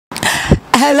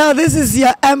Hello, this is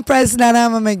your Empress Nana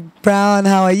Mcbrown.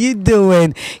 How are you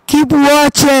doing? Keep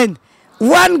watching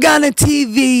One Ghana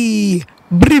TV.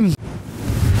 Brim.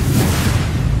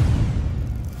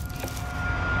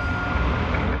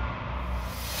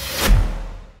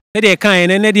 They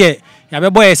kind and ya be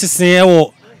boy sisen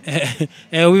wo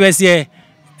we be say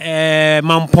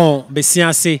mampon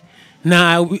besiase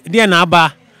na dia na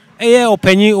aba eye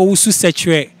opanyi owusu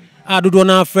sechere adodo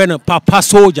na friend papa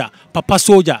soldier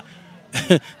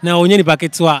na onye ni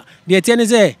paketwa de tie ne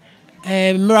say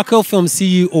Miracle Film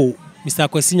CEO Mr.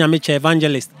 Kwesi Nyamecha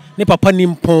evangelist ne papa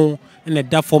nimpon na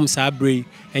da form sabre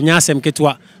enya asem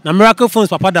ketwa na Miracle Films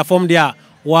papa da form dia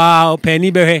wa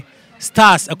penny behe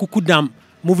stars akukudam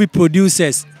movie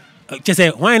producers just say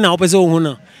why now person hu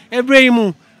na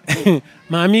Ebrahim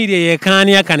mami de ye kan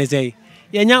ya kan say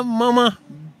yenya mama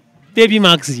baby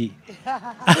Maxi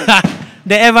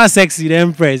the ever sexy the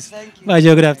Empress. Good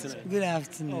afternoon. Good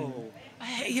afternoon.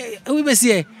 We be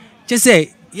say just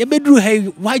say ye bedru hey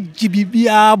wa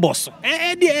Jyjy boss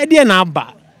e na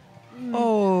aba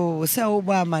Oh, say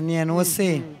oba mane no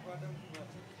say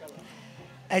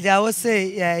Aja wo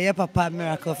say yeah papa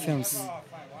Miracle Films.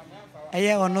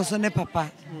 Aye ono so ne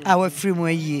papa a wa free mu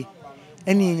ayie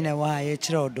ene nyina wa ye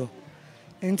kire odo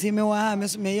enti me wa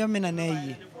me yo me na na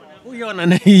ayie o yo na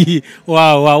na ayie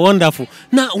wow wonderful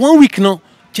na 1 week no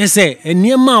chese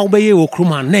eniema obeye wo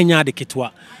kroma na nya de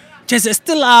ketwa chese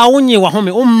still a wonye wa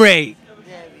home umre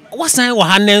wasan wa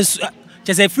hanen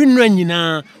chese free nra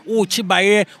nyina o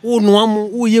chibaye o noamu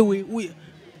o yewe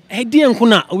edi enko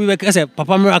na we be kase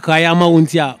papa Miracle ya ma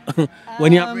wonti a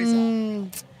wani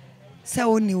abresa sa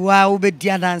oni wa wo be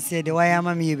dia dance de wa ya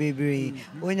ma me bebre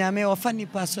onyame ofa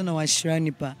nipa so na wa shira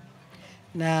nipa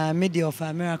na media of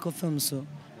Miracle Films so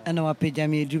ana wa page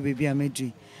me edu bebi a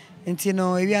medri enti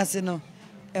no ewi ase no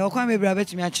e okwa me bra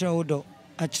betumi a kire wo do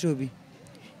a kire obi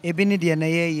ebi ne de na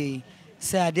ye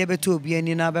se ade beto obi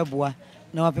ani na beboa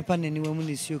na wa pepa nani wa mu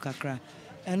ne sio kakra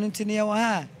eno enti ne ye wa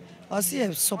ha o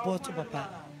se support papa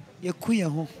ye ku ye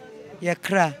ho ye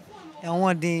kra e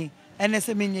won ene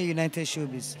se menye United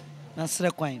Showbiz na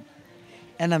sere kwan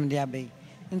enam de abey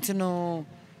nti no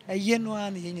eye no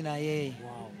an ye nyina ye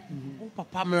wow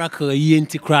papa Miracle ye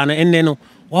nti kra na enne no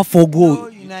what for go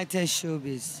United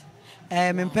Showbiz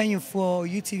mempanyfo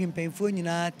YouTube mpanyfo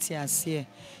nyina ti ase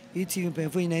YouTube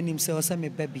mpanyfo nyina nim se o se me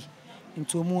baby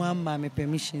nti omu amma me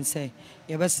permission say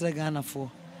ye be sere Ghana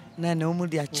fo na na omu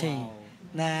dia chain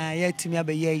na ye timi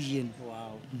abey ye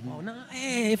wow na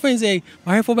friends say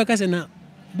my for because na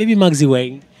baby Maxi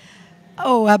way.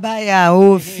 Oh, abaya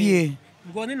o fie.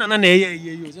 Go ni nana na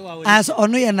ye so wa. As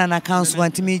ono ye nana council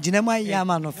want me gina ma ya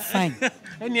ma no fine.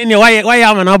 Eni why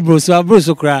ya ma na bro so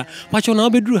kra. Pacho na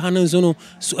obedru hanan so no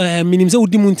minim se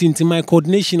udi muntinti my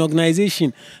coordination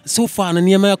organization so far na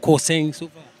niam ko sen so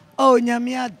far. Oh,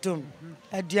 nyame adom.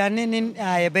 Aduane ni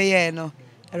ye be ye no.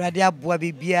 Awrade aboa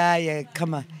bibia ye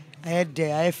kama. Aye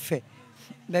de aye fe.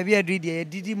 Baby adri de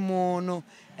didi mo no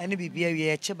ene bibia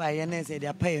ye cheba ye na se de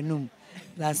apa ye num.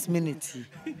 Last minute.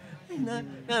 Na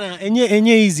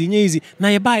enye easy. Na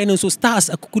ye buy no so stars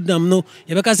akukudam no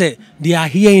ye beka say they are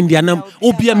here in their nam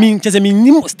obia min chese min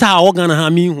nim star organ ha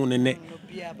min hu ne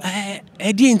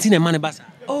di enti na ma ne basa.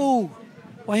 Oh,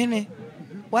 wahene.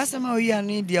 Wasema oyi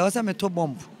ani dia wasa me to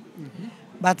bomb.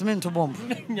 But me to bomb.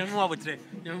 Nyame wa botre.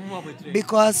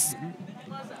 Because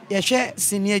ye hwe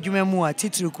senior adwuma mu a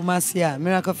titiri Kumasi a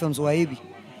Miracle Films wa yebi.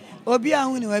 Obi a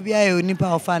hu ni wa bia ye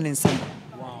onipa ofa ne nsem.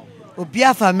 Obi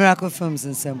afa Miracle Films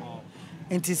nsem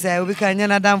enti say obi ka nya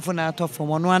na damfo na atofo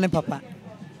mo no ane papa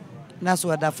na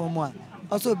so da fo mo a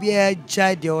also obi a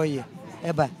ja de oye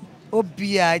eba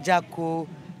obi a Jako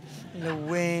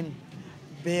Lewin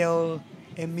Bill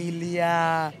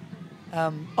Emilia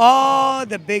all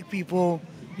the big people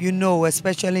you know,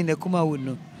 especially in the Kumawood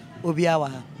no obi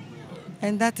awa,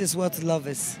 and that is what love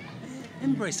is.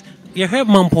 Embrace you heard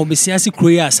mampo besiasi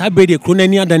kroya sabe de krona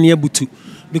ni adane abutu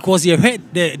because you heard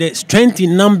the strength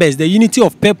in numbers, the unity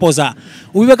of purpose.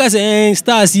 We were saying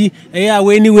stars,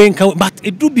 anyway, but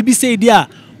it do be say there.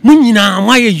 Munina,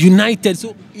 why united?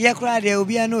 So yeah, crowd there will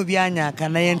be no bianya.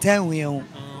 Can I enter we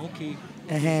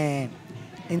okay.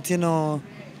 And you know,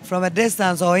 from a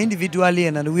distance or individually,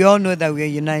 and we all know that we are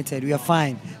united. We are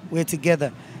fine. We're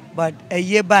together. But a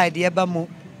year by the Abamu,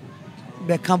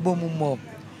 Becambo more.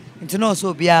 And you know,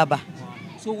 so biaba.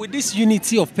 So with this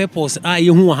unity of purpose,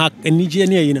 you know,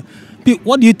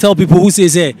 what do you tell people who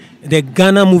say the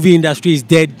Ghana movie industry is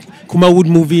dead, Kumawood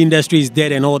movie industry is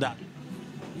dead and all that?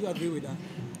 You agree with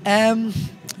that?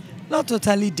 Not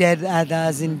totally dead,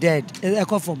 as in dead.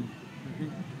 Echo from,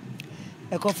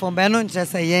 but I don't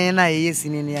just say yeah na yes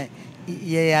in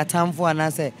ye time for and I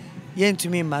say yeah to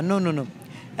me man no.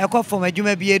 I call for my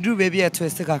Juma be a drew baby at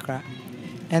Twisted Kakra.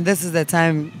 And this is the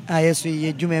time I used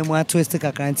to Juma more Twisted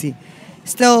Kakranti.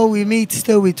 Still we meet,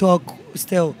 still we talk,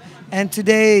 still. And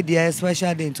today the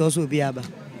special day to also be Abba.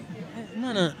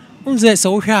 No.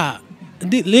 So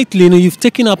lately, you've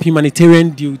taken up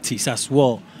humanitarian duties as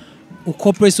well.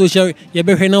 Corporate social, you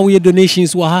better now we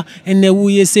donations and then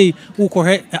we say who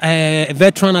correct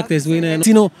veteran actors. Then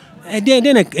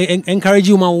encourage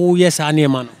you, man. Yes, I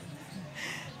man.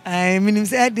 I mean,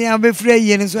 said they are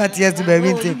afraid and so at yes to be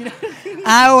winter.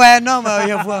 I wear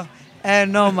normal,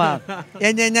 normal.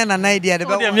 An idea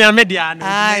about media.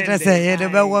 I just say the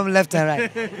bell one left and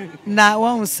right. Now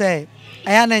one will say,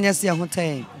 I am just young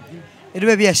time. It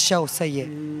will be a show, say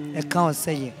ye, a count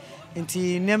say ye.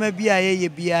 Until never be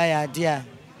a idea.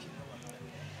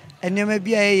 And never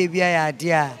be a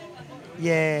idea.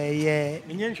 Yeah.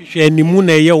 Any moon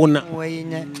a yona.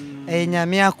 A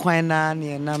Yamia Quina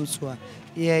near Namswa.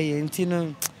 Yeah,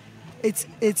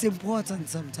 it's important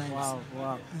sometimes. Wow.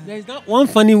 There's not one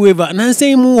funny waiver. And I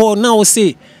say more now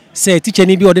say teacher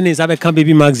need be ordinance have a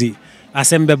baby maxi.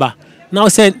 Asembeba. Now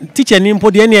say teacher name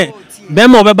put the any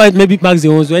Bema beba maybe maxi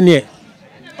owns when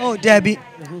oh, Debbie.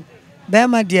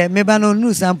 Bema dear, maybe no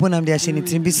news sample am there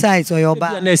shinitin besides or your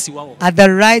back at the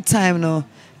right time no.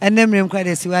 And then I'm quite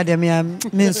a see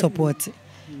me support.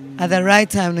 At the right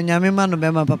time, no nyame man no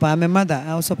bema papa. I'm a mother.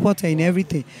 I'll support her in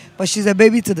everything. But she's a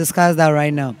baby to discuss that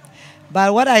right now.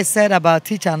 But what I said about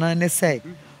teacher and they say,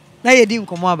 now you didn't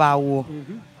come about war.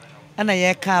 And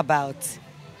I care about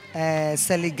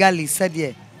Seligali said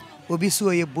ye will be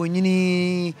so ye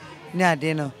bonini near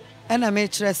dinner. And I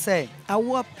made sure say I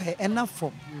will pay enough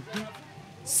for.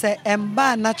 Say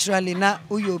emba naturally na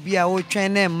uyo be a old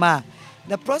trainer ma.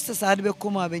 The process I be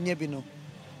come up in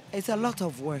it's a lot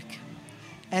of work.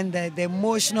 And the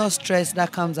emotional stress that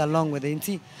comes along with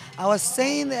it. I was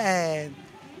saying,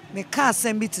 me can't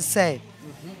send me to say,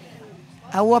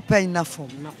 I will pay enough for.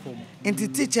 And the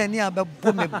teacher near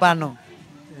me banner.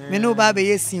 Me no baby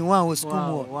yes in one was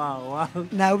school. Wow.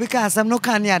 Now because I'm no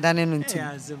can near than anything.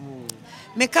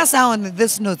 Me can't on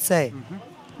this note say,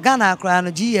 Ghana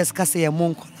crown GS Cassia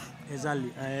Monk.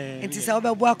 Exactly. It is our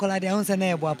boacola de ounce and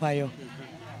air boapayo.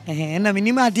 And I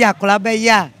mean, my dear Colabe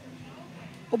ya.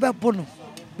 Obepono.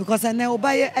 Because I know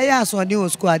by a new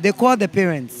school, they call the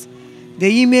parents, they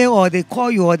email or they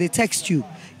call you or they text you.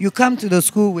 You come to the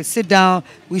school, we sit down,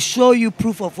 we show you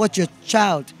proof of what your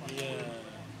child.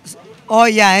 Oh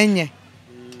yeah,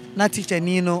 not teacher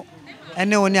Nino, and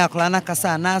no one yakulana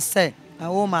kasa na say, I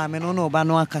oh mama no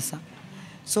bano kasa.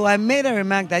 So I made a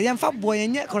remark that young fat boy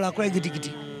and yet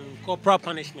giddy. Corporal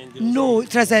punishment. No,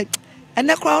 trust it. And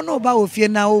the crowd no about if you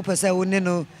now per se,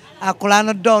 no, I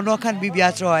colano door, no can be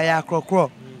beatro, I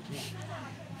crow.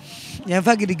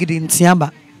 Never get in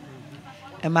Siamba.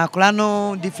 And my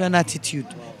colano different attitude.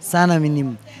 Sana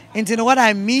minim. And what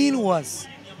I mean was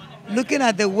looking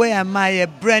at the way I my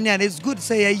brain and it's good to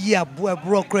say a year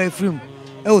broke film.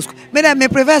 May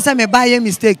professor may buy a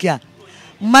mistake here.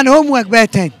 Man homework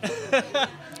better.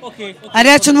 Okay. I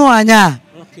don't know anya.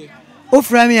 Okay. Oh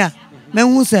Framia. Men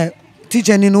who say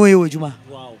teacher in no way.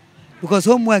 Wow. Because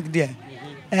homework there.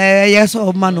 Yes,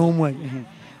 or man homework.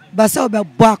 But so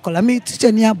about buckle, I mean,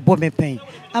 teacher near bomb pain.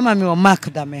 I'm a mere mark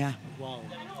that me. Wow.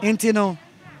 Ain't you know?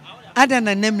 I don't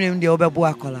know name the over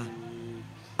buckle.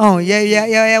 Oh,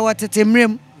 yeah, what a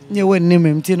timrim, you wouldn't name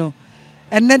him, Tino.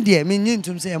 And then, dear, mean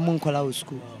to say a moncola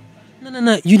school.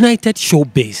 No. United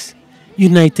Showbiz.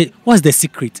 United, what's the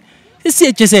secret? Just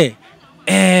say,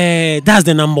 that's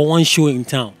the #1 show in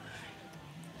town.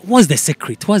 What's the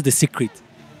secret?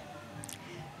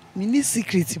 Mini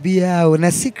secret be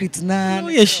a secret na. Oh,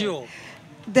 yeah, sure.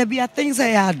 There be things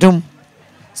I do.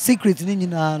 Secret ni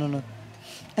no.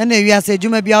 And we are say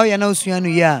Juma be ya na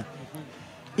usuanu ya.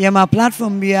 Ya my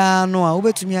platform be no a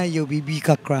obetumi aye obibi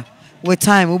kakra. With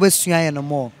time obesua no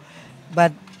more.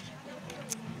 But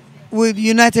with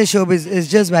United Showbiz is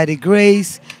just by the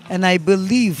grace, and I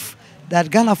believe that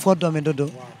Ghana for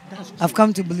Domedodo. I've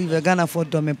come to believe that Ghana for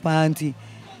Dome Panty.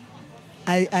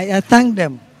 I thank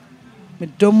them. Me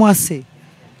don't say.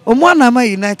 Omwana ma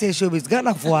United Showbiz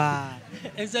Ghana for.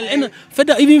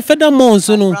 Even furthermore,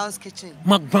 so no.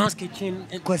 Mcbrown's kitchen.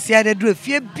 Because here they do a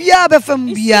few beer before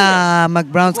beer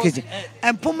Mcbrown's kitchen.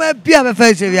 And Puma beer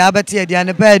before we have a tea and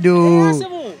a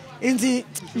pedo. Inti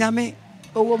nyame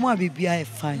owo mo abibia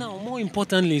fine. Now more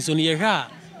importantly, so near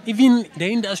even the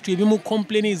industry be more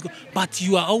complaining, but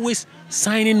you are always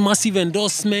signing massive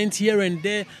endorsements here and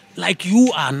there, like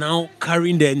you are now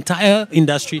carrying the entire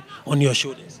industry on your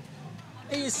shoulders.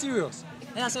 Hey, you serious?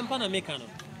 Hey, I'm Panamerican.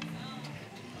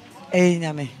 Hey,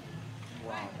 nyame.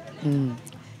 Wow.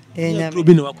 Meje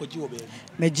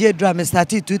drum me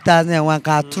started 2001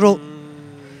 ka tro.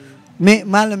 Me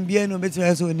malam bia no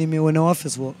betima so ni me won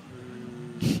office wo.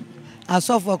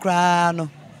 Asofo kra no.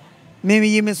 Me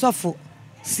yi sofo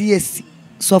CSC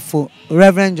sofo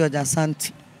Reverend George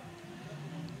Asante.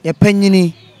 Ye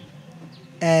panyini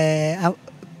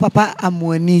Papa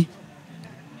Amwani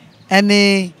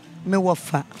ene me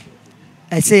wofa.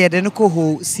 I say ye no ko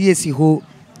ho CSC ho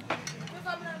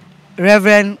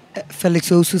Reverend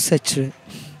Felix Osu Sechere.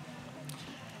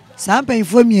 Sampa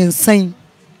info mi ensan.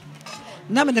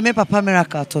 Na me de me papa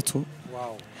miracle toto.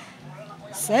 Wow.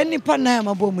 Say nipa na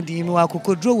mabo mu di mi wa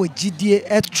kokodro wo gidie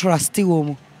e trust wo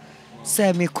mu.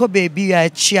 Say me ko baby a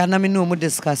chia na me no mu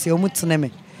discuss e mu tene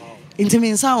me. Inti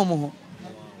mi nsan wo mu ho.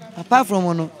 Apart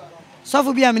from no.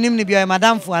 Sofo bia me nim ne bia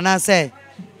madam fo ana say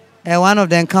one of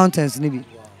the encounters ni bi.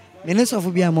 Me ne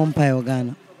sofo bia mo mpa e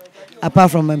Ghana.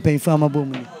 Apart from me pay for mabo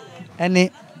mu.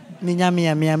 Ene me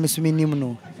nyame me so me nim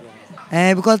no.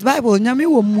 Because Bible nyame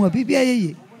wo mu bibia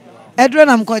ye. Edro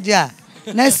nam koje a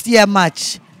next year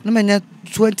March no menya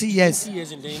 20 years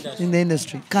in the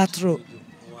industry. Katro.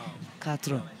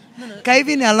 Ka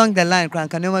even along the line kran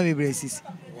kan no be braces.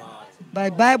 By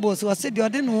Bible so say the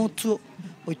ode no to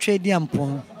o twedi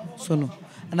ampon so no.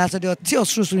 And as the oti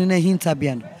osrusu na hinta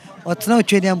bia no. O tena o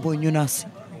twedi ampon nyunase.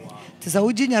 Tisa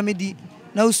uji nyame di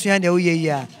na usua de wo ye ye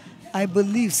a I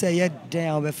believe say ye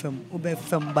den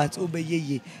obefem but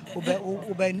obeyeye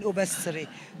obesere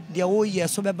the wo ye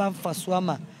so be ban faso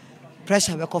ama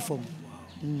pressure be come.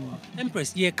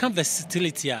 Empress, you can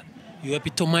versatility you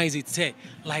epitomize it say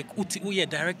like we a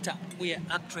director, we an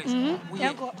actress,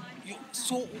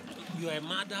 so you are a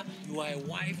mother, you are a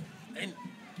wife, and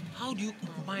how do you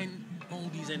combine all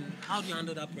these and how do you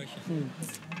handle that pressure?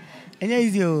 Enya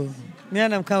easy o. Me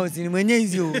and am kan oti ni enya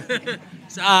easy o.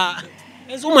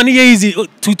 It's so many easy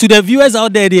to the viewers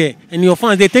out there and your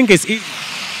fans. They think it's easy.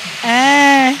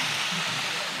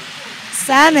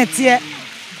 Sanity,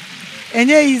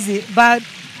 easy, but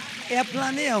you're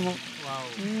planning. Wow.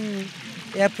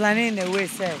 You're planning in a way,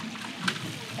 say.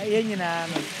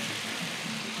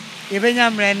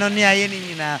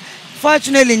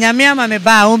 Fortunately, Nyamiama me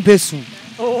ba on pesu.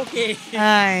 Okay.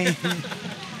 Aye.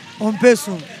 On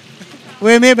pesu.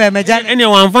 We me ba me jan.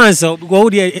 Anyone fans so go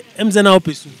there. Emzena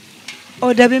pesu.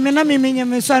 Oh, there be me na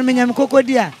me so me nyam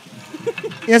kokodia.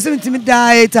 Yes, me timi da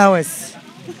 8 hours.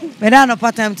 Me da no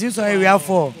part time timi so we are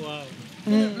 4. Wow.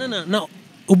 No.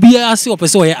 Obia say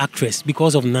opese or actress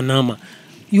because of Nanama.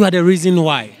 You are the reason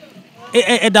why.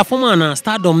 Da former na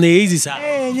stardom na easy sir.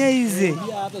 Easy.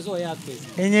 Yeah, opese or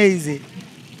actress. Easy.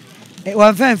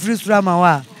 One friend free drama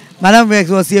wa. Madam Rex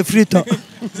was a free talk.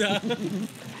 Just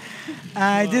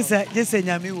a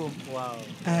nyami wo. Wow.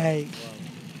 Aye.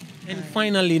 And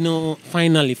finally,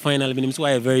 because we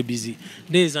are very busy.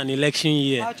 This is an election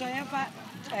year.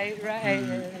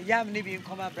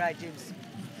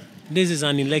 This is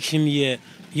an election year.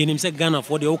 You say Ghana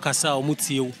for the Okasa or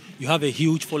Mutio. You have a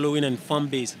huge following and fan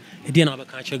base. You didn't have a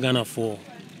country Ghana for.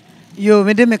 Yo,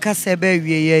 me de me kase be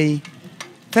wie.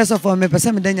 First of all, me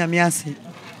pese me de nyame ase.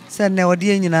 Say na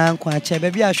odi nyina nkwa ache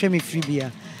be bia hwe me free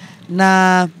bia.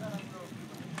 Na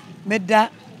meda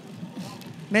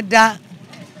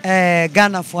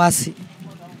Ghana for ase.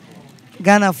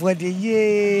 Ghana for the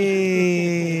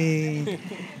ye.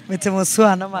 Metemoso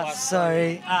anama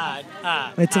sorry.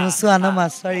 Metemoso anama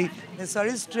sorry. Me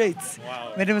sorry straight.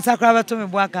 Me dem sakra beto me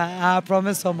boaka. I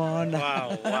promise o mo na.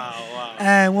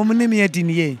 Wow. Wo me me adi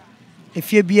ne.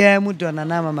 Efie bia mu do na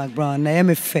na Mcbrown na ye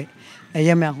me fe.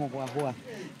 Eye me ahoboaho a.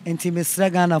 Enti me sra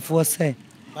Ghana for say.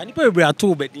 Ani pe bebre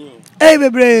ato bedin.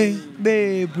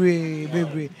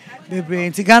 Bebre.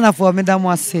 Enti Ghana for me da mo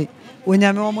ase.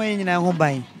 Onyame wo mo nyina ho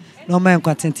ban. No man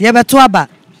kwatenti. Ye beto aba.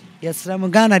 Yes, I'm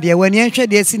Ghana there. When you enter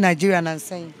the Nigeria and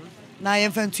saying, now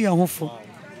you find to your home.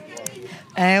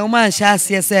 Oman shas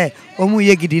yes, Omu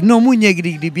Yegidi, no moon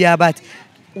yegidi be about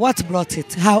what brought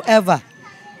it. However,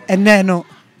 and then no,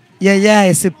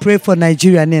 I say pray for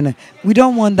Nigeria. Nena. We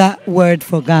don't want that word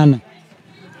for Ghana.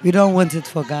 We don't want it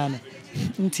for Ghana.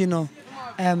 Ntino,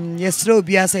 yesterday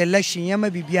be as election, Yama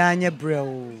be anya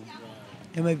bro.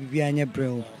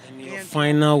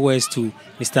 Final words to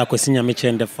Mr. Kwesinya Meche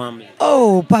and the family.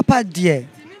 Oh, Papa dear.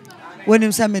 When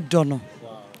him say me dono.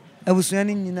 I was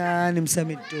running in him say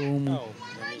me do.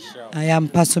 I am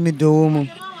passo me do.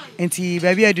 Enti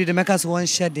baby I do the make us one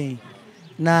shedding.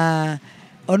 Na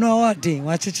ono what day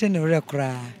watch it in the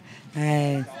rekra.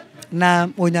 Na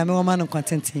onyame wo ma no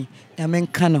contenting. Ya men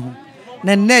kan ho.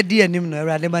 Na na di anim no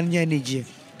awrade man nya nige.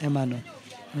 Ema no.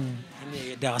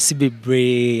 Da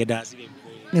asibebre.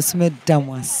 Miss me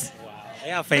damas.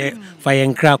 Yeah, fire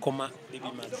and crack, baby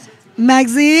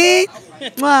Maxine.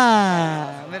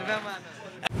 Mwah.